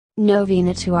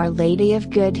Novena to Our Lady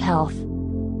of Good Health.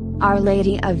 Our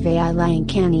Lady of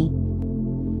Vailankanni.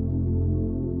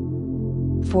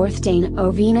 Fourth Day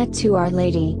Novena to Our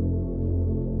Lady.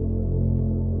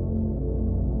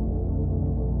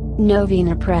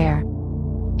 Novena Prayer.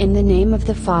 In the name of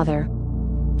the Father,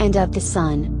 and of the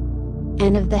Son,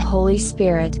 and of the Holy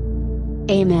Spirit.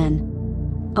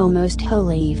 Amen. O most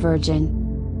holy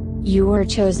Virgin, you were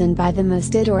chosen by the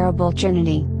most adorable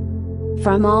Trinity,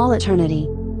 from all eternity,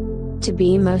 to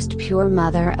be most pure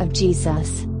Mother of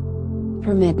Jesus.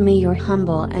 Permit me, your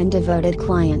humble and devoted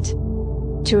client,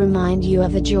 to remind you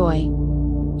of the joy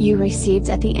you received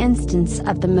at the instance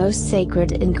of the most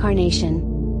sacred incarnation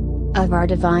of our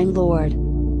Divine Lord,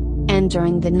 and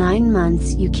during the 9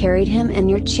 months you carried him in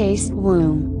your chaste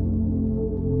womb.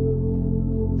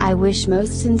 I wish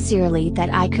most sincerely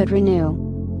that I could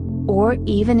renew, or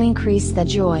even increase that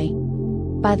joy,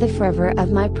 by the fervor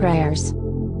of my prayers.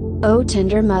 O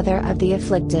tender Mother of the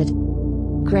afflicted,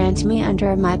 grant me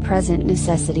under my present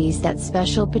necessities that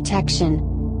special protection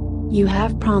you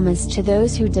have promised to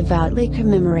those who devoutly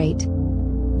commemorate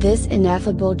this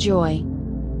ineffable joy,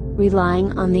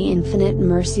 relying on the infinite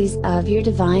mercies of your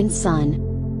Divine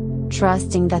Son,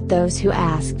 trusting that those who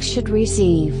ask should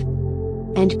receive,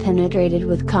 and penetrated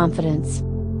with confidence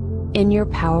in your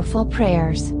powerful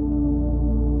prayers.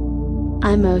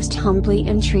 I most humbly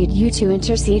entreat you to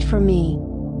intercede for me.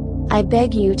 I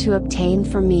beg you to obtain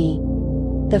for me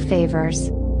the favors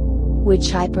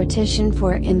which I petition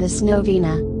for in this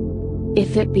novena,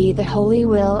 if it be the holy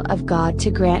will of God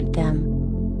to grant them,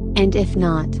 and if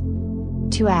not,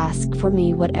 to ask for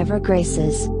me whatever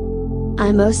graces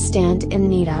I most stand in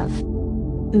need of.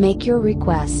 Make your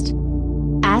request.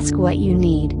 Ask what you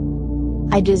need.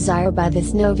 I desire by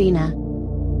this novena,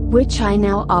 which I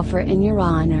now offer in your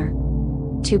honor,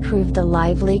 to prove the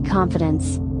lively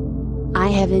confidence I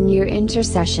have in your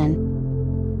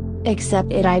intercession.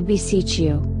 Accept it, I beseech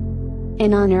you,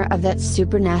 in honor of that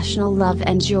supernatural love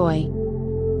and joy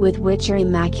with which your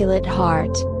immaculate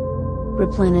heart,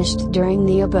 replenished during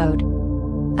the abode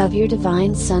of your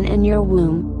Divine Son in your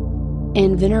womb,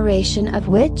 in veneration of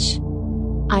which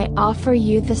I offer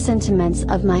you the sentiments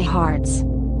of my hearts.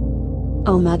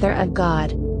 O Mother of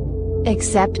God,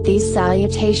 accept these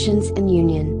salutations in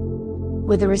union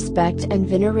with the respect and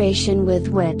veneration with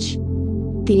which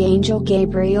the Angel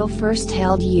Gabriel first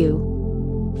hailed you,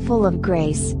 full of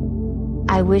grace.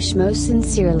 I wish most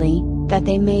sincerely that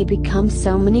they may become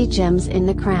so many gems in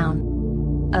the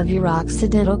crown of your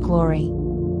occidental glory,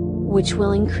 which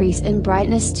will increase in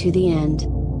brightness to the end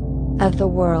of the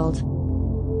world.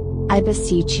 I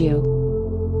beseech you,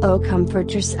 O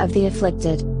comforters of the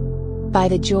afflicted, by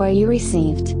the joy you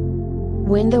received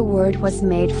when the Word was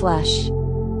made flesh,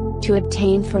 to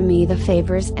obtain for me the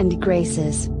favors and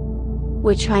graces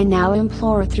which I now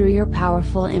implore through your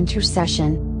powerful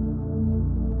intercession.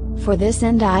 For this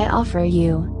end I offer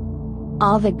you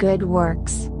all the good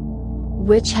works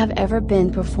which have ever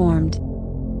been performed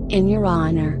in your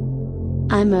honor.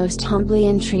 I most humbly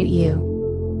entreat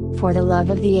you, for the love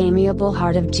of the amiable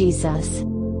heart of Jesus,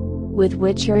 with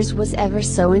which yours was ever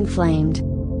so inflamed,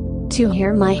 to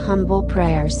hear my humble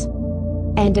prayers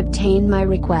and obtain my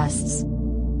requests.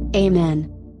 Amen.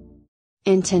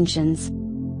 Intentions.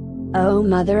 O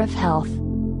Mother of Health,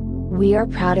 we are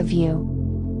proud of you,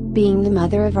 being the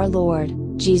Mother of our Lord,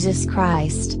 Jesus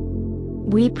Christ.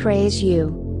 We praise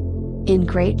you in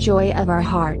great joy of our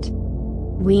heart.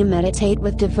 We meditate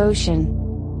with devotion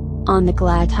on the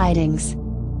glad tidings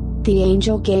the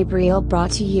Angel Gabriel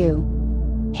brought to you.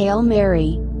 Hail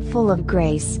Mary, full of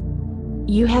grace,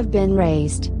 you have been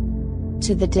raised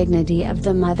to the dignity of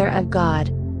the Mother of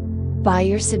God. By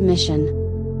your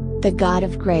submission, the God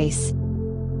of grace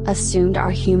assumed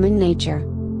our human nature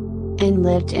and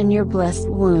lived in your blessed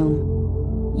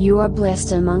womb. You are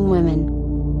blessed among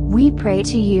women. We pray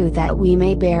to you that we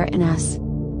may bear in us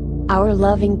our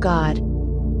loving God,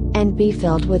 and be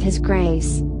filled with His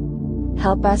grace.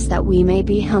 Help us that we may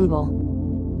be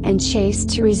humble and chaste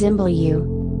to resemble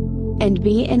you, and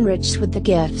be enriched with the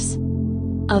gifts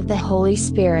of the Holy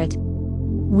Spirit.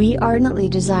 We ardently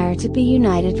desire to be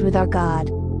united with our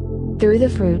God through the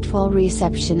fruitful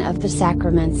reception of the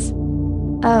Sacraments.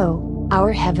 O,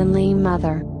 our Heavenly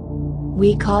Mother,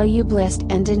 we call you blessed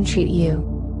and entreat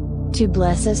you to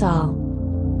bless us all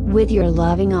with your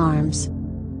loving arms,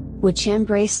 which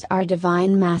embraced our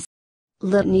divine Mass.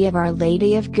 Litany of Our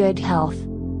Lady of Good Health.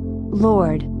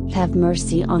 Lord, have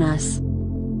mercy on us.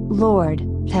 Lord,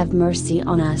 have mercy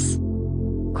on us.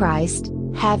 Christ,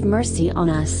 have mercy on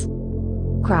us.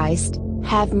 Christ,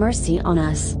 have mercy on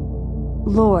us.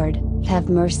 Lord, have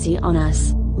mercy on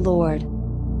us. Lord,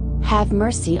 have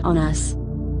mercy on us.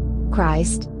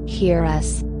 Christ, hear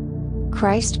us.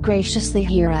 Christ, graciously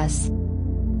hear us.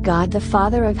 God the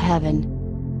Father of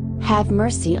heaven, have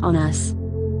mercy on us.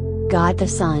 God the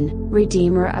Son,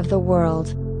 Redeemer of the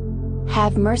world,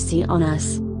 have mercy on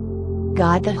us.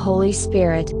 God the Holy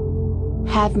Spirit,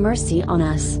 have mercy on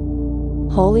us.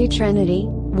 Holy Trinity,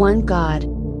 one God,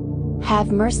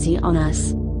 have mercy on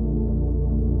us.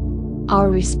 Our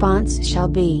response shall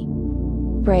be,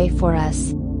 pray for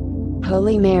us.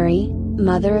 Holy Mary,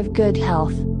 Mother of good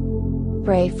health,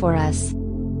 pray for us.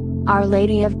 Our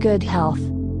Lady of good health,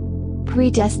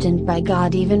 predestined by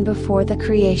God even before the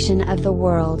creation of the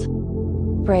world,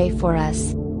 pray for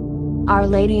us. Our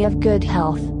Lady of good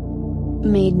health,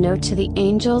 made known to the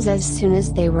angels as soon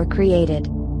as they were created,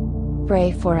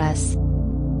 pray for us.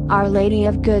 Our Lady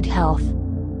of good health,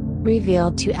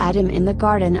 revealed to Adam in the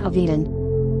Garden of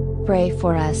Eden, pray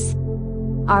for us.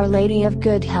 Our Lady of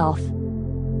good health,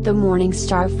 the morning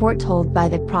star foretold by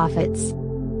the prophets,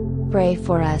 pray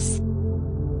for us.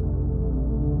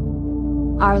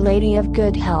 Our Lady of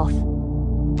good health,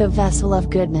 the vessel of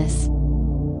goodness,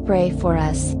 pray for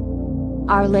us.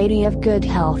 Our Lady of good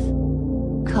health,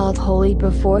 called holy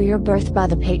before your birth by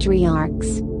the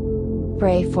patriarchs,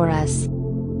 pray for us.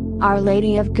 Our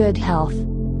Lady of good health,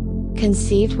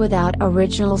 conceived without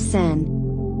original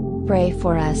sin, pray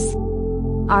for us.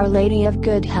 Our Lady of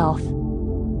good health,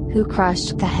 who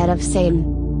crushed the head of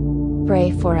Satan,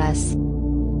 pray for us.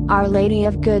 Our Lady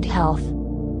of good health,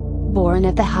 born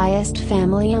of the highest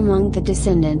family among the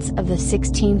descendants of the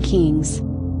 16 kings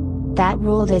that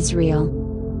ruled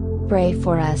Israel, pray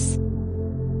for us.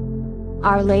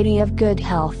 Our Lady of good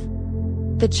health,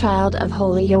 the child of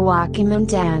holy Joachim and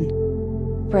Dan,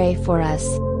 pray for us.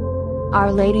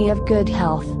 Our Lady of good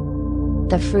health,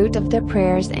 the fruit of their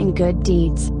prayers and good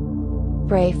deeds,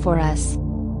 pray for us.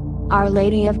 Our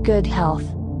Lady of good health,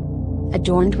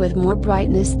 adorned with more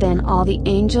brightness than all the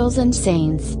angels and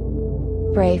saints,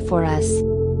 pray for us.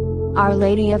 Our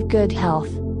Lady of good health,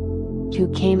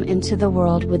 who came into the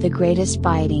world with the greatest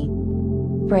piety,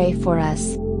 pray for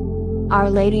us. Our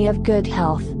Lady of good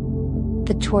health,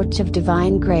 the torch of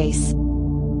divine grace,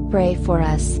 pray for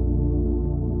us.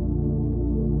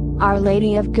 Our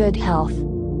Lady of good health,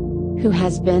 who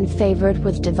has been favored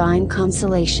with divine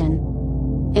consolation,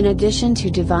 in addition to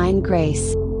divine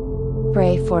grace,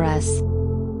 pray for us.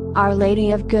 Our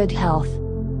Lady of good health,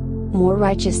 more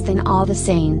righteous than all the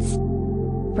saints,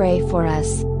 pray for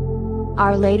us.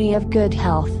 Our Lady of good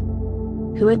health,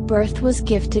 who at birth was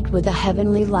gifted with a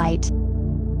heavenly light,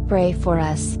 pray for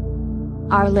us.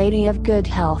 Our Lady of good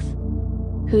health,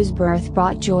 whose birth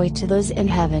brought joy to those in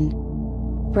heaven,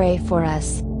 pray for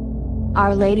us.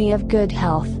 Our Lady of good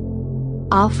health,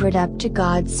 offered up to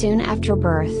God soon after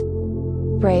birth,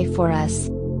 pray for us.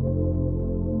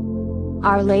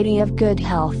 Our Lady of good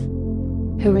health,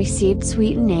 who received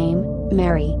sweet name,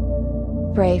 Mary,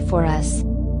 pray for us.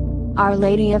 Our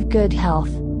Lady of good health,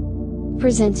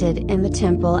 presented in the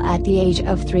temple at the age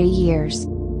of 3 years,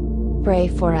 pray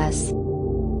for us.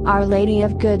 Our Lady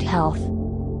of good health,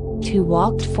 who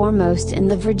walked foremost in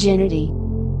the virginity,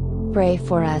 pray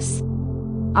for us.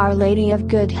 Our Lady of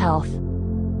good health,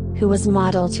 who was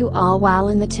model to all while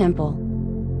in the temple,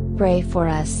 pray for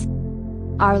us.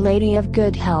 Our Lady of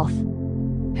good health,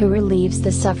 who relieves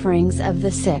the sufferings of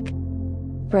the sick,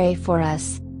 pray for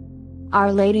us.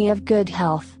 Our Lady of good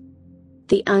health,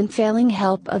 the unfailing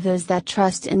help of those that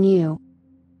trust in you,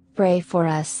 pray for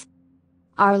us.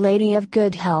 Our Lady of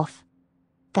good health,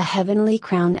 the heavenly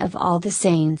crown of all the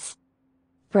saints,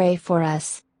 pray for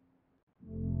us.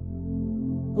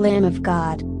 Lamb of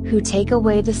God, who take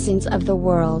away the sins of the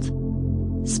world,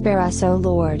 spare us, O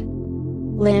Lord.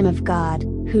 Lamb of God,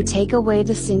 who take away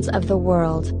the sins of the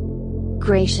world,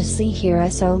 graciously hear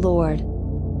us, O Lord.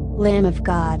 Lamb of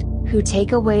God, who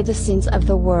take away the sins of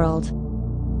the world,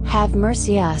 have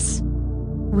mercy us.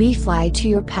 We fly to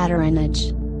your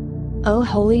patronage. O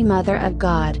Holy Mother of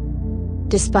God,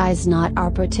 despise not our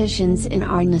petitions in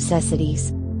our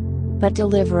necessities, but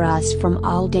deliver us from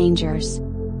all dangers.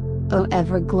 O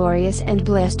ever glorious and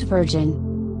blessed Virgin,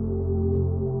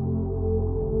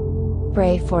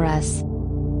 pray for us.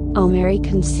 O Mary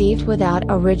conceived without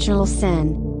original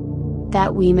sin,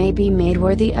 that we may be made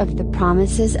worthy of the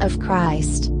promises of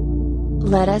Christ,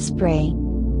 let us pray.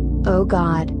 O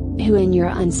God, who in your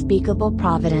unspeakable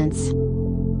providence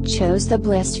chose the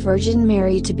Blessed Virgin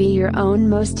Mary to be your own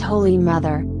most holy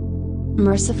Mother,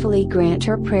 mercifully grant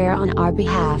her prayer on our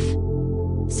behalf,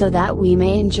 so that we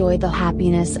may enjoy the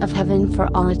happiness of heaven for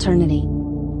all eternity.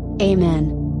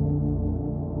 Amen.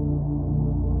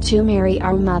 To Mary,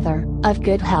 our Mother of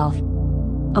good health.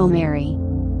 O Mary,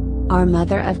 our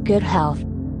Mother of good health,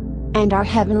 and our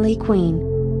Heavenly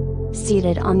Queen,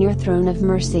 seated on your throne of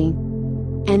mercy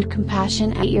and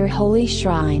compassion at your holy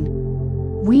shrine.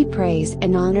 We praise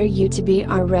and honor you to be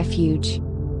our refuge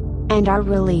and our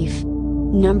relief.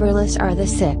 Numberless are the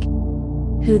sick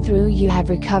who through you have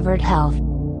recovered health.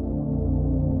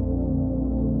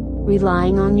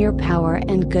 Relying on your power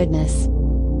and goodness,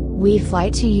 we fly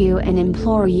to you and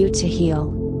implore you to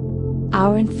heal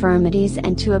our infirmities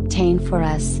and to obtain for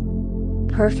us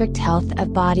perfect health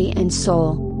of body and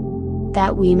soul,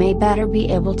 that we may better be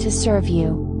able to serve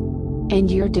you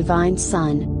and your divine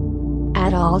Son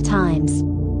at all times.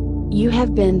 You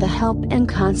have been the help and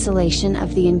consolation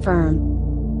of the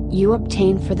infirm. You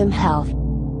obtain for them health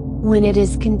when it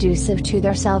is conducive to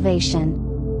their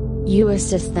salvation. You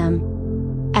assist them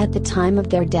at the time of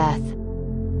their death.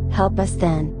 Help us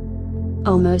then,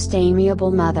 O most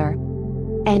amiable Mother,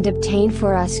 and obtain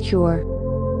for us cure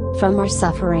from our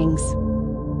sufferings,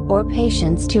 or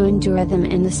patience to endure them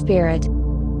in the spirit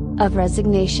of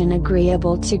resignation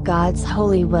agreeable to God's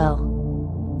holy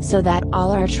will, so that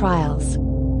all our trials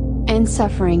and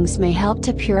sufferings may help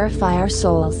to purify our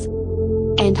souls,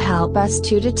 and help us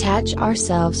to detach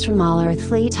ourselves from all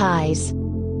earthly ties.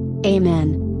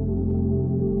 Amen.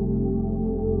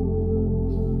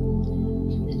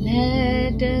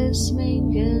 Let us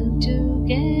mingle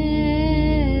together,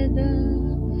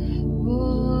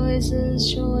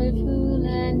 voices joyful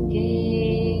and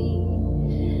gay,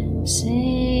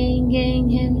 singing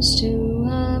hymns to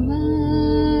our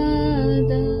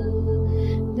Mother.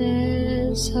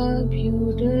 This a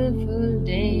beautiful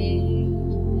day.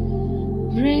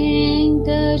 Bring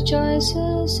the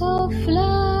choicest of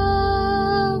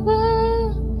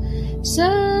flower,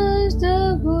 search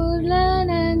the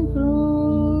woodland and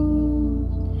grove,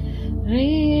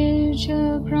 reach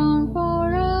a crown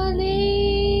for Our Lady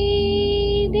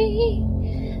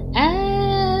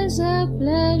as a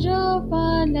pledge of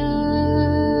our love.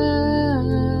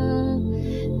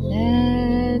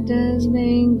 Let us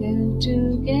mingle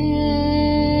together,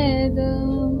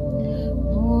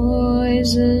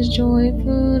 voices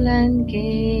joyful and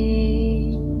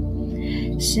gay,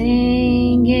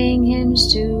 singing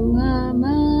hymns to our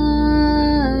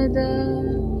Mother.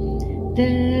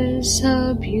 This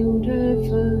a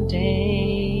beautiful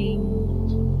day.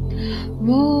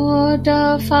 What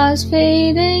are fast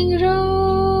fading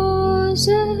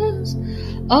roses,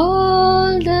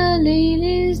 all the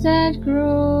lilies that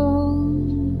grow,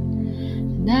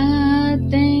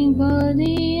 nothing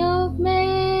worthy of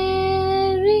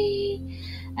Mary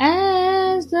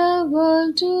as the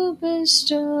world to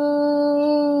bestow.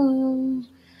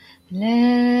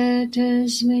 Let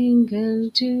us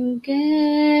mingle together,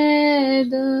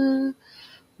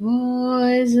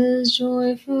 voices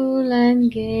joyful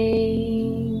and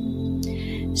gay,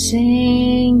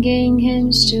 singing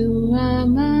hymns to our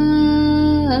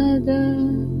Mother.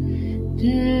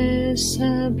 This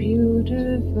a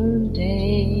beautiful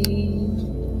day,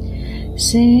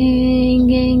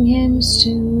 singing hymns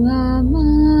to